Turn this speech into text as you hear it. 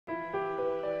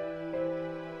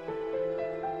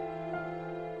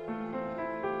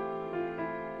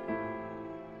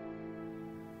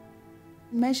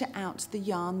measure out the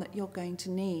yarn that you're going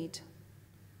to need.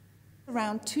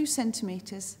 Around 2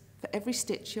 centimetres for every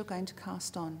stitch you're going to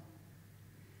cast on.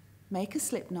 Make a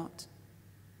slip knot.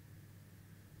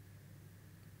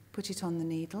 Put it on the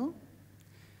needle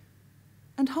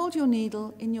and hold your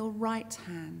needle in your right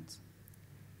hand.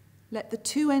 Let the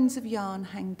 2 ends of yarn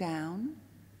hang down.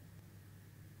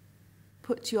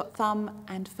 Put your thumb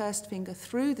and first finger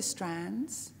through the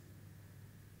strands.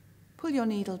 Pull your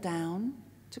needle down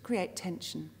to create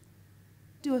tension.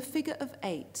 Do a figure of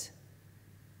 8.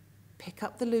 Pick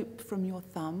up the loop from your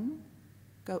thumb,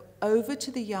 go over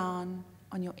to the yarn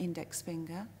on your index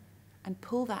finger and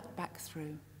pull that back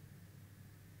through.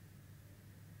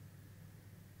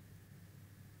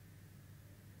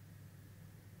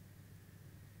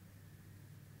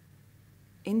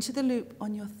 Into the loop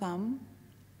on your thumb,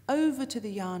 over to the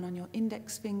yarn on your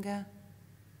index finger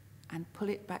and pull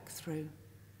it back through.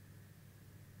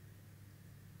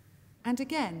 And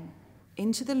again,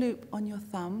 into the loop on your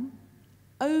thumb,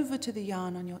 over to the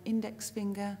yarn on your index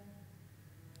finger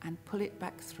and pull it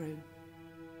back through.